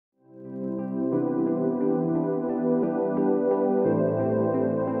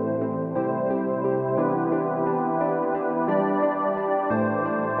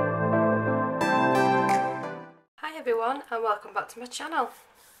everyone and welcome back to my channel.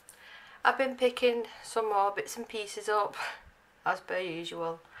 I've been picking some more bits and pieces up as per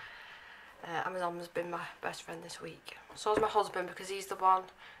usual. Amazon's been my best friend this week. So is my husband, because he's the one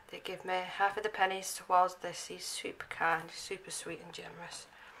that gave me half of the pennies towards this. He's super kind, super sweet and generous.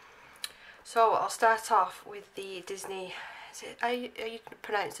 So I'll start off with the Disney, how you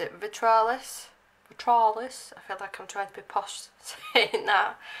pronounce it? Vitralis? Vitralis? I feel like I'm trying to be posh saying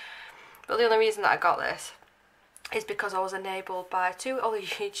that. But the only reason that I got this is because I was enabled by two other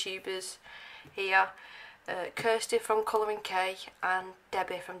YouTubers here, Kirsty from Colouring K and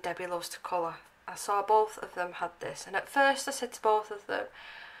Debbie from Debbie Loves to Colour. I saw both of them had this, and at first I said to both of them,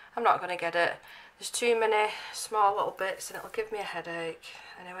 I'm not going to get it. There's too many small little bits and it'll give me a headache.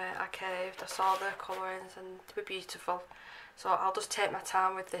 Anyway, I caved. I saw the colourings and they were beautiful. So I'll just take my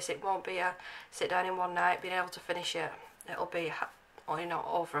time with this. It won't be a sit down in one night being able to finish it. It'll be, you know,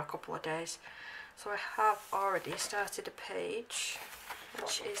 over a couple of days. So I have already started a page,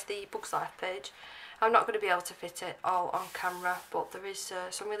 which is the Bugs Life page. I'm not going to be able to fit it all on camera, but there is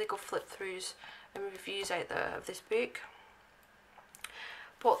some really good flip throughs and reviews out there of this book.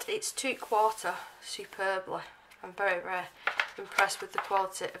 But it's 2/4 superbly. I'm very impressed with the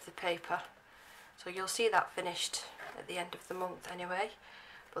quality of the paper. So you'll see that finished at the end of the month anyway.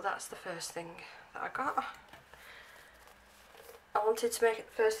 But that's the first thing that I got. I wanted to make it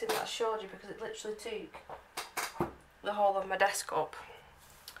the first thing that I showed you because it literally took the whole of my desk up.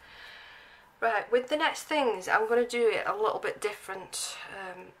 Right, with the next things I'm going to do it a little bit different.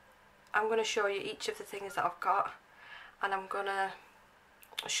 I'm going to show you each of the things that I've got, and I'm going to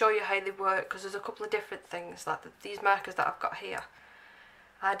show you how they work, because there's a couple of different things, like these markers that I've got here.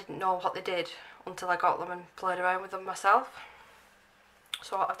 I didn't know what they did until I got them and played around with them myself.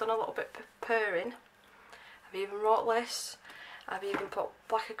 So I've done a little bit of purring. I've even wrote lists. I've even put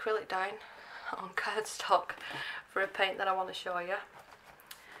black acrylic down on cardstock for a paint that I want to show you.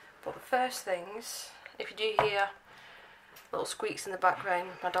 But the first things, if you do hear little squeaks in the background,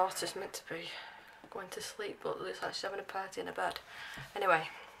 my daughter's meant to be going to sleep, but it looks like she's having a party in her bed. Anyway,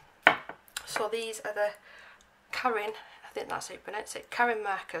 so these are the Carin, I think that's how you pronounce it, Carin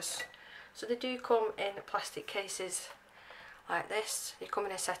markers. So they do come in plastic cases like this. They come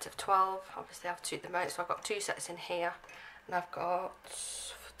in a set of 12. Obviously I've took them out, so I've got 2 sets in here. And I've got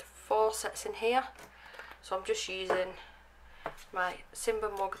 4 sets in here. So I'm just using my Simba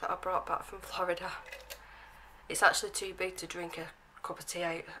mug that I brought back from Florida. It's actually too big to drink a cup of tea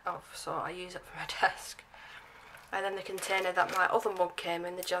out of, so I use it for my desk. And then the container that my other mug came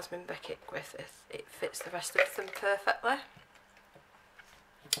in, the Jasmine Beckett Griffith, it fits the rest of them perfectly.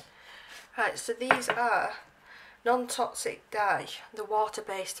 Right, so these are non-toxic dye, the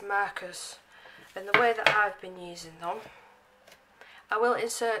water-based markers. And the way that I've been using them, I will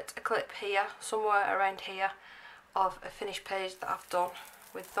insert a clip here, somewhere around here, of a finished page that I've done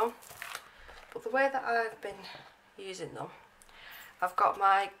with them. But the way that I've been using them, I've got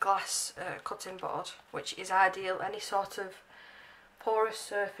my glass cutting board, which is ideal. Any sort of porous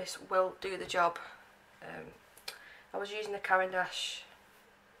surface will do the job. I was using the Caran d'Ache,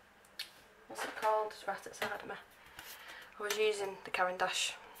 what's it called? It's right outside of me. I was using the Caran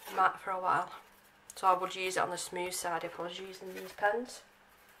d'Ache mat for a while, so I would use it on the smooth side if I was using these pens.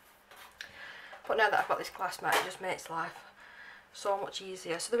 But now that I've got this glass mat, it just makes life so much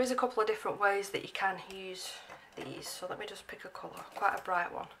easier. So there is a couple of different ways that you can use these. So let me just pick a colour, quite a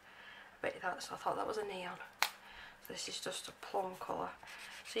bright one. I thought that was a neon. So this is just a plum colour.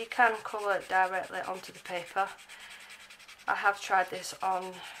 So you can colour it directly onto the paper. I have tried this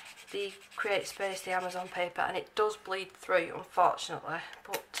on the Create Space, the Amazon paper, and it does bleed through, unfortunately.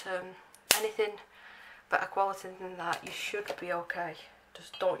 But anything better quality than that, you should be okay.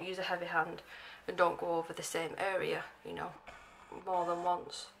 Just don't use a heavy hand and don't go over the same area, you know, more than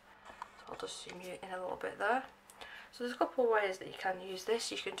once. So I'll just zoom you in a little bit there. So there's a couple of ways that you can use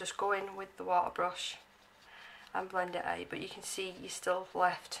this. You can just go in with the water brush and blend it out, but you can see you're still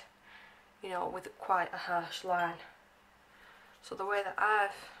left, you know, with quite a harsh line. So the way that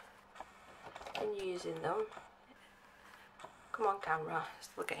I've been using them, come on camera,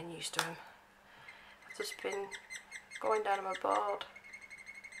 still getting used to them. I've just been going down on my board,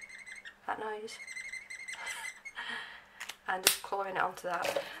 that noise, and just colouring it onto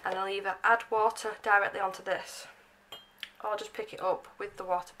that. And I'll either add water directly onto this, or just pick it up with the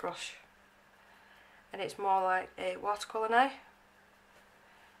water brush. And it's more like a watercolour now.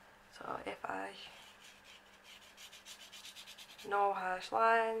 So if I, no harsh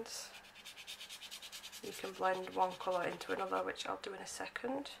lines, you can blend one colour into another, which I'll do in a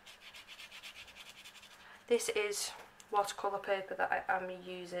second. This is watercolour paper that I am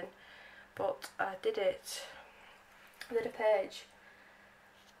using, but I did it I did a page.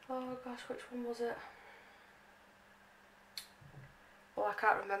 Oh gosh, which one was it? Oh, I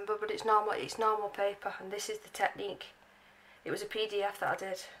can't remember, but it's normal paper, and this is the technique. It was a PDF that I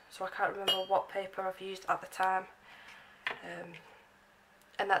did, so I can't remember what paper I've used at the time.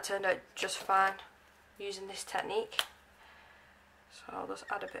 And that turned out just fine using this technique. So I'll just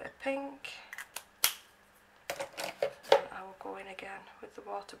add a bit of pink. And I will go in again with the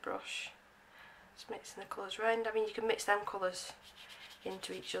water brush. Just mixing the colours around. I mean, you can mix them colours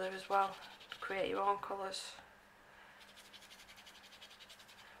into each other as well to create your own colours.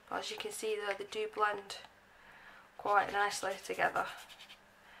 But as you can see there, they do blend quite nicely together.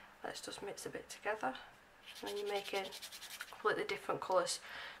 Let's just mix a bit together, and then you're making completely different colours.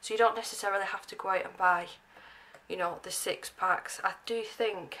 So you don't necessarily have to go out and buy, you know, the 6 packs. I do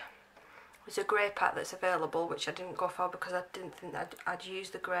think there's a grey pack that's available, which I didn't go for because I didn't think I'd use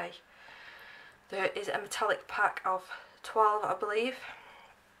the grey. There is a metallic pack of 12, I believe,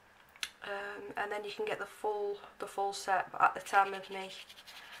 and then you can get the full set. But at the time of me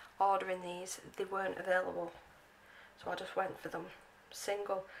ordering these, they weren't available, so I just went for them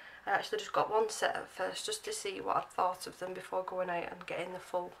single. I actually just got one set at first just to see what I thought of them before going out and getting the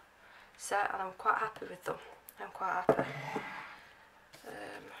full set, and I'm quite happy with them. I'm quite happy.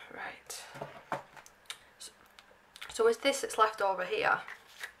 Right. So with this that's left over here,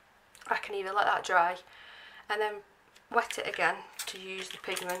 I can either let that dry and then wet it again to use the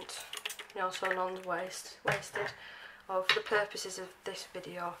pigment, you know, so none's wasted. Or for the purposes of this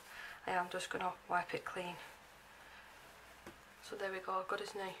video, I am just going to wipe it clean. So there we go, good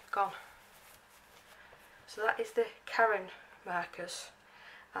as new, gone. So that is the Caron markers,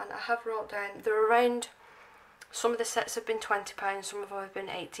 and I have wrote down, they're around, some of the sets have been £20, some of them have been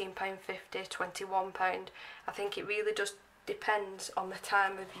 £18.50, £21. I think it really just depends on the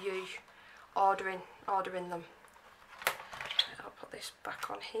time of you ordering them. I'll put this back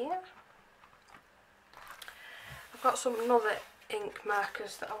on here. I've got some other ink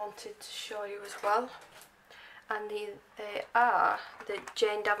markers that I wanted to show you as well, and they are the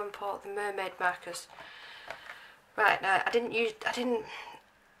Jane Davenport, the mermaid markers. Right, now I didn't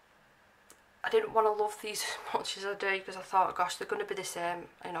want to love these as much as I do, because I thought, gosh, they're going to be the same.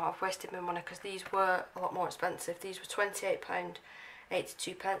 You know, I've wasted my money, because these were a lot more expensive. These were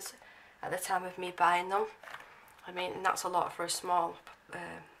 £28.82 at the time of me buying them. I mean, and that's a lot for a small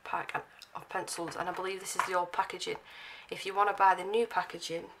pack of pencils, and I believe this is the old packaging. If you want to buy the new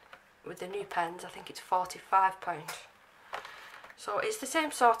packaging with the new pens, I think it's £45. So it's the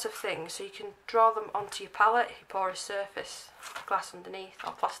same sort of thing. So you can draw them onto your palette, your porous surface, glass underneath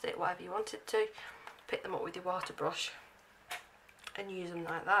or plastic, whatever you wanted to. Pick them up with your water brush and use them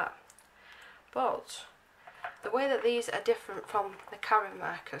like that. But the way that these are different from the Caron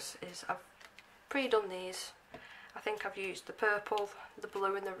markers is I've pre-done these. I think I've used the purple, the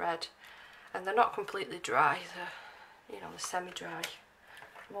blue and the red, and they're not completely dry. They're, you know, they're semi-dry.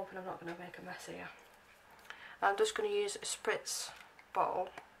 I'm hoping I'm not going to make a mess here. I'm just going to use a spritz bottle,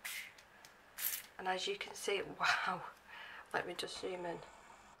 and as you can see, wow, let me just zoom in.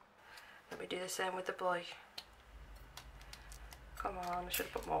 Let me do the same with the blue. Come on, I should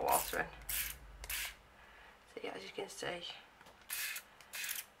have put more water in. So yeah, as you can see,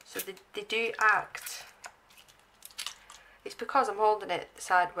 so they do act. It's because I'm holding it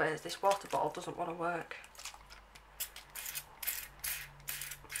sideways, this water bottle doesn't want to work.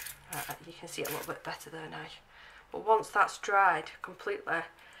 You can see it a little bit better there now. But once that's dried completely,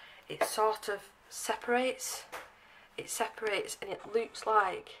 it sort of separates. It separates and it looks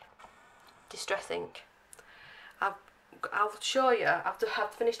like distress ink. I'll show you. I've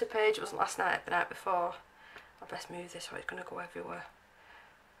finished a page. It wasn't last night, the night before. I'll best move this so it's going to go everywhere.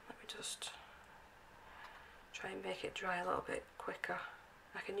 Let me just try and make it dry a little bit quicker.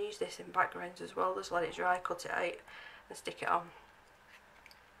 I can use this in backgrounds as well. Just let it dry, cut it out and stick it on.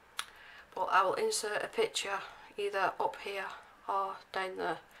 But I will insert a picture either up here or down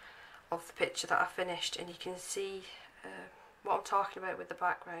there of the picture that I finished, and you can see what I'm talking about with the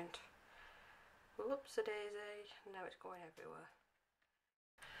background. Whoops-a-daisy, now it's going everywhere.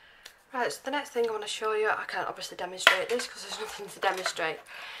 Right, so the next thing I want to show you, I can't obviously demonstrate this because there's nothing to demonstrate.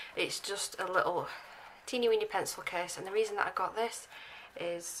 It's just a little teeny weeny pencil case, and the reason that I got this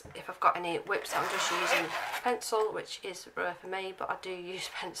is if I've got any whips that I'm just using pencil, which is rare for me, but I do use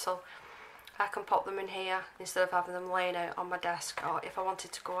pencil. I can pop them in here instead of having them laying out on my desk, or if I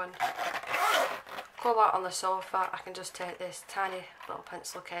wanted to go and go out on the sofa, I can just take this tiny little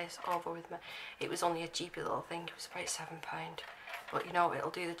pencil case over with me. It was only a cheapy little thing, it was about £7, but you know, it'll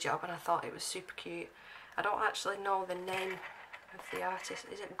do the job, and I thought it was super cute. I don't actually know the name of the artist.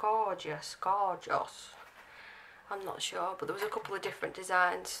 Is it Gorgeous? Gorgeous. I'm not sure, but there was a couple of different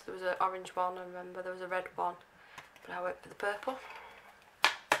designs. There was an orange one, I remember, there was a red one, but I went for the purple.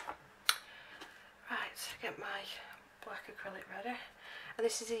 Right, get my black acrylic ready. And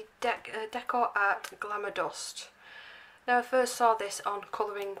this is the Decor Art Glamour Dust. Now I first saw this on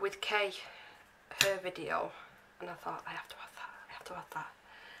Colouring with Kay, her video, and I thought I have to add that.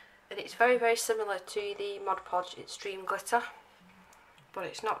 And it's very, very similar to the Mod Podge Extreme Glitter, but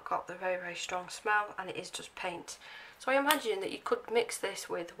it's not got the very, very strong smell, and it is just paint. So I imagine that you could mix this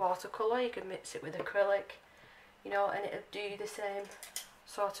with watercolour, you could mix it with acrylic, you know, and it'll do the same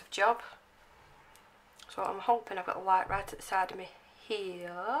sort of job. So I'm hoping I've got the light right at the side of me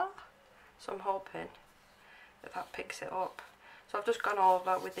here, so I'm hoping that that picks it up. So I've just gone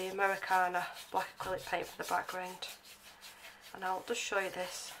over with the Americana black acrylic paint for the background, and I'll just show you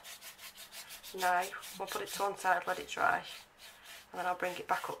this now. We'll put it to one side, let it dry, and then I'll bring it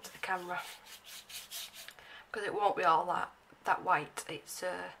back up to the camera, because it won't be all that white.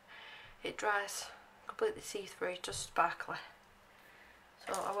 It dries completely see-through, just sparkly.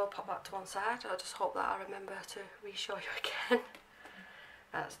 So I will pop that to one side. I just hope that I remember to re-show you again.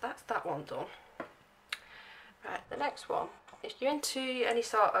 That's that one done. Right, the next one, if you're into any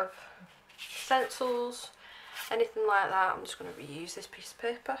sort of stencils, anything like that, I'm just going to reuse this piece of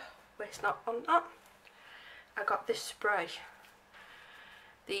paper, waste not on that. I got this spray,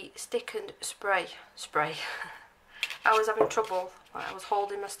 the Stick and Spray. I was having trouble, like I was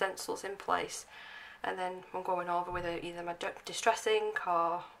holding my stencils in place, and then I'm going over with either my Distress ink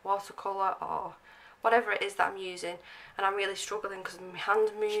or watercolour or whatever it is that I'm using, and I'm really struggling because my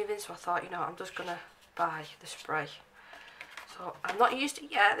hand's moving, so I thought, you know, I'm just going to buy the spray. So I've not used it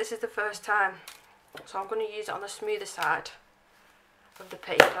yet, this is the first time, so I'm going to use it on the smoother side of the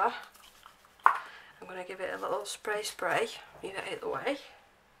paper. I'm going to give it a little spray, move it out of the way.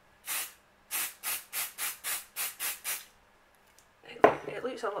 It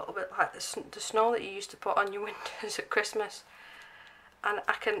looks a little bit like the snow that you used to put on your windows at Christmas, and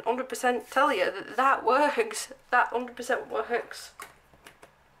I can 100% tell you that that works, that 100% works.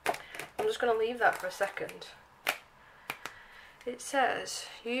 I'm just going to leave that for a second. It says,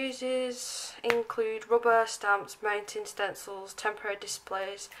 uses include rubber, stamps, mounting stencils, temporary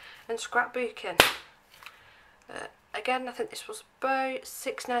displays and scrapbooking. Again, I think this was about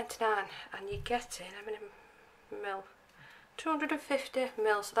 $6.99, and you're getting, how many mil? 250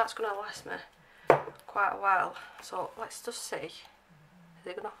 mil, so that's going to last me quite a while. So let's just see. Is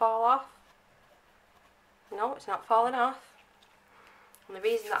it going to fall off? No, it's not falling off. And the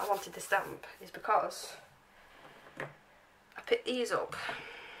reason that I wanted the stamp is because I picked these up.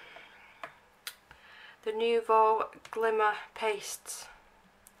 The Nuvo Glimmer Pastes.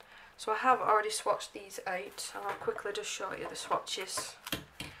 So I have already swatched these out, and I'll quickly just show you the swatches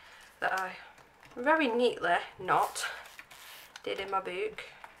that I very neatly did in my book.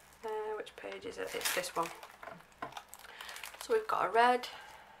 Which page is it? It's this one. So we've got a red,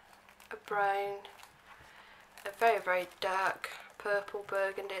 a brown, a very, very dark purple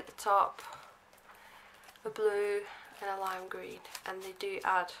burgundy at the top, a blue and a lime green, and they do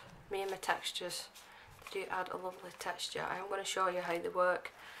add, me and my textures, they do add a lovely texture. I'm going to show you how they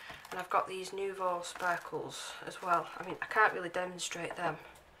work, and I've got these Nuvo sparkles as well. I mean, I can't really demonstrate them,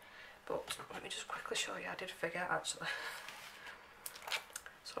 but let me just quickly show you. I did forget actually.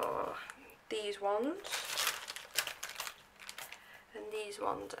 So these ones and these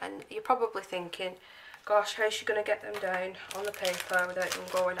ones, and you're probably thinking, gosh, how's she going to get them down on the paper without them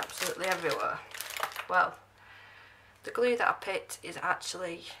going absolutely everywhere? Well, the glue that I picked is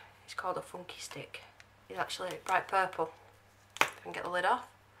actually, it's called a Funky Stick. It's actually bright purple. If I can get the lid off.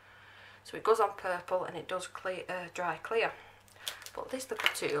 So it goes on purple and it does clear, dry clear. But this little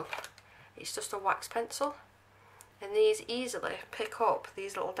tool, it's just a wax pencil, and these easily pick up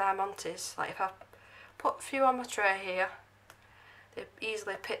these little diamantes. Like if I put a few on my tray here, they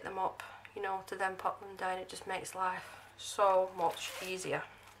easily pick them up, you know, to then pop them down. It just makes life so much easier.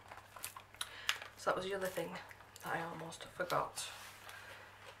 So that was the other thing that I almost forgot.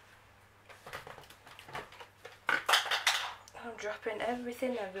 I'm dropping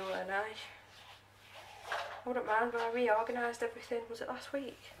everything everywhere now. I wouldn't mind, but I reorganised everything. Was it last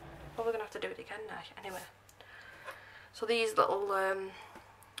week? Probably going to have to do it again now. Anyway. So these little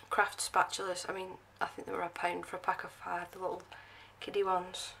craft spatulas, I mean, I think they were £1 for a pack of 5, the little kiddie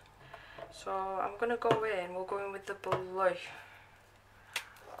ones. So I'm going to go in, we'll go in with the blue. Going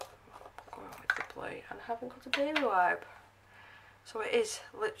with the blue, and I haven't got a baby wipe. So it is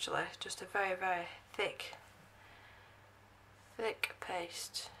literally just a very, very thick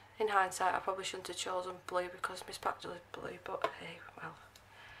paste. In hindsight, I probably shouldn't have chosen blue because my spatula is blue, but hey, well.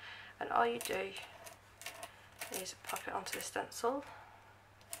 And all you do is pop it onto the stencil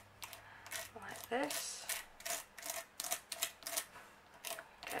like this.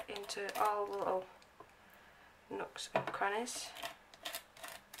 Get into all the little nooks and crannies.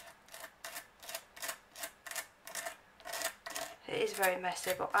 It is very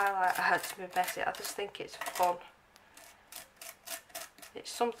messy, but I like to be messy. I just think it's fun. It's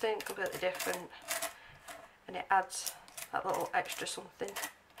something completely different, and it adds that little extra something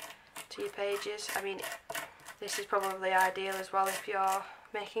to your pages. I mean, this is probably ideal as well if you're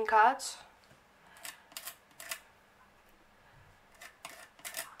making cards.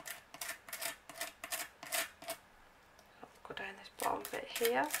 Go down this bottom bit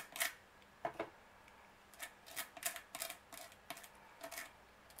here.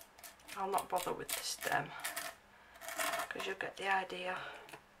 I'll not bother with the stem because you'll get the idea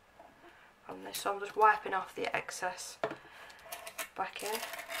from this. So I'm just wiping off the excess back in,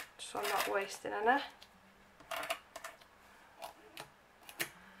 so I'm not wasting any.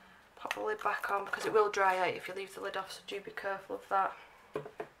 Pop the lid back on because it will dry out if you leave the lid off, so do be careful of that.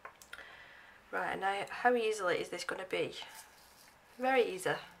 Right, now how easily is this going to be? Very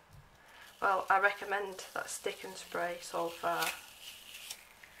easy. Well, I recommend that stick and spray so far.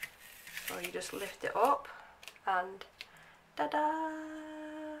 So you just lift it up and ta-da!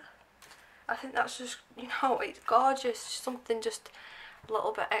 I think that's just, you know, it's gorgeous. Something just a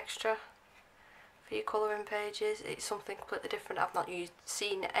little bit extra for your colouring pages. It's something completely different. I've not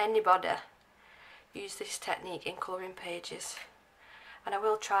seen anybody use this technique in colouring pages, and I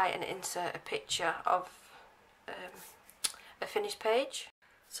will try and insert a picture of a finished page.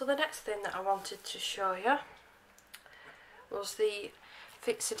 So the next thing that I wanted to show you was the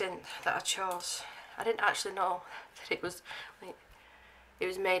Fixodent that I chose. I didn't actually know that it was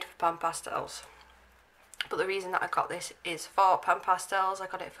made for pan pastels, but the reason that I got this is for pan pastels. I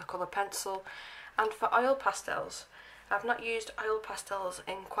got it for colour pencil and for oil pastels. I've not used oil pastels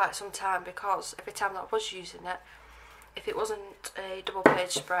in quite some time because every time that I was using it, if it wasn't a double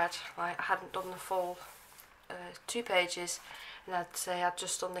page spread, like I hadn't done the full 2 pages, and I'd say I'd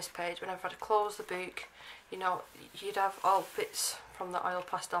just done this page, whenever I'd close the book, you know, you'd have all bits from the oil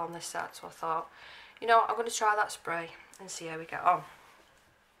pastel on this set. So I thought, you know, I'm going to try that spray and see how we get on.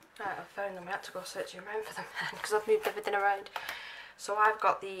 Right, I found them. I had to go searching around for them then because I've moved everything around. So I've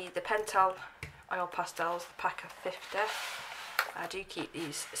got the Pentel oil pastels, the pack of 50. I do keep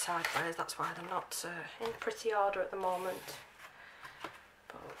these sideways, that's why they're not in pretty order at the moment.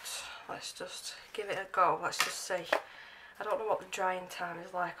 But let's just give it a go. Let's just see. I don't know what the drying time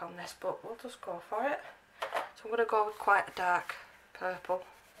is like on this, but we'll just go for it. So I'm going to go with quite a dark purple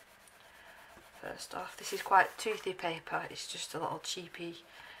first off. This is quite toothy paper. It's just a little cheapy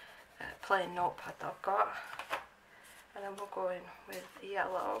plain notepad that I've got. And then we'll go in with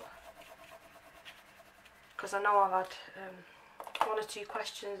yellow, because I know I've had 1 or 2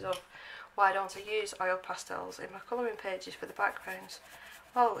 questions of why don't I use oil pastels in my colouring pages for the backgrounds.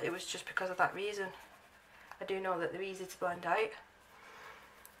 Well, it was just because of that reason. I do know that they're easy to blend out,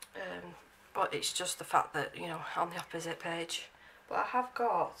 but it's just the fact that, you know, on the opposite page. But I have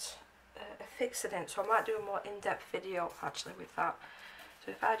got a Fixodent, so I might do a more in-depth video actually with that.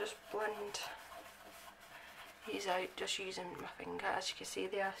 So if I just blend these out just using my finger, as you can see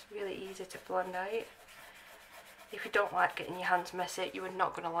they are really easy to blend out. If you don't like getting your hands messy, you are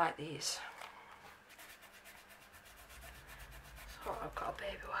not going to like these. So I've got a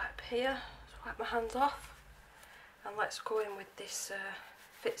baby wipe here, just wipe my hands off. And let's go in with this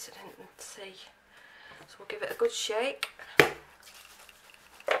Fixodent and see. So we'll give it a good shake, and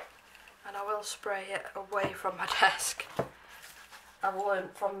I will spray it away from my desk. I've learned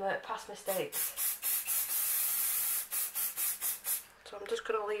from the past mistakes. So I'm just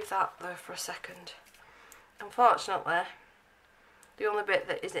going to leave that there for a second. Unfortunately, the only bit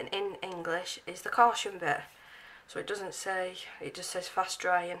that isn't in English is the caution bit. So it doesn't say, it just says fast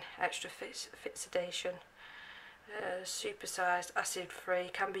drying, extra fixation. Supersized, acid free,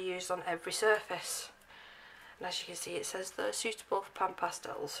 can be used on every surface, and as you can see it says they're suitable for pan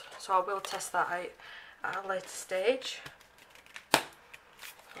pastels, so I will test that out at a later stage. So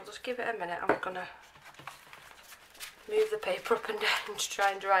I'll just give it a minute. I'm going to move the paper up and down to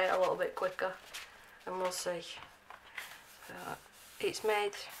try and dry it a little bit quicker, and we'll see. It's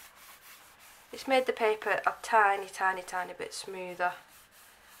made the paper a tiny bit smoother.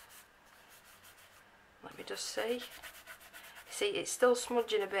 Let me just see. See, it's still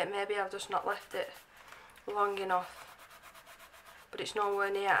smudging a bit. Maybe I've just not left it long enough, but it's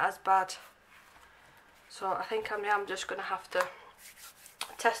nowhere near as bad. So I think I'm just going to have to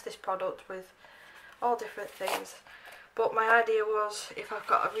test this product with all different things. But my idea was, if I've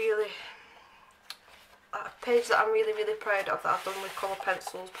got a really a page that I'm really proud of that I've done with colour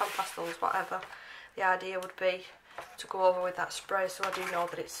pencils, pan pastels, whatever. The idea would be to go over with that spray so I do know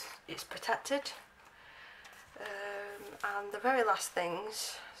that it's protected. And the very last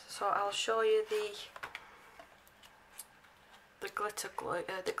things, so I'll show you the glitter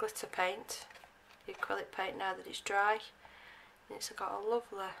paint, the acrylic paint now that it's dry. And it's got a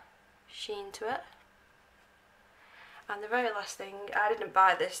lovely sheen to it. And the very last thing, I didn't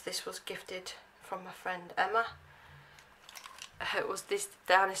buy this was gifted from my friend Emma. It was this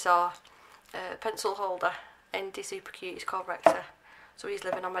dinosaur pencil holder, ND super cute, it's called Rector. So he's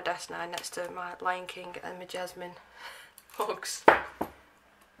living on my desk now next to my Lion King and my Jasmine hugs.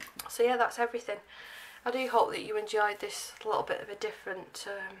 So yeah, that's everything. I do hope that you enjoyed this little bit of a different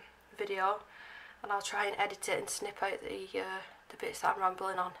video, and I'll try and edit it and snip out the bits that I'm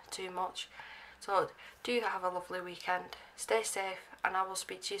rambling on too much. So do have a lovely weekend, stay safe, and I will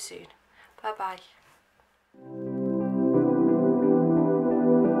speak to you soon. Bye bye.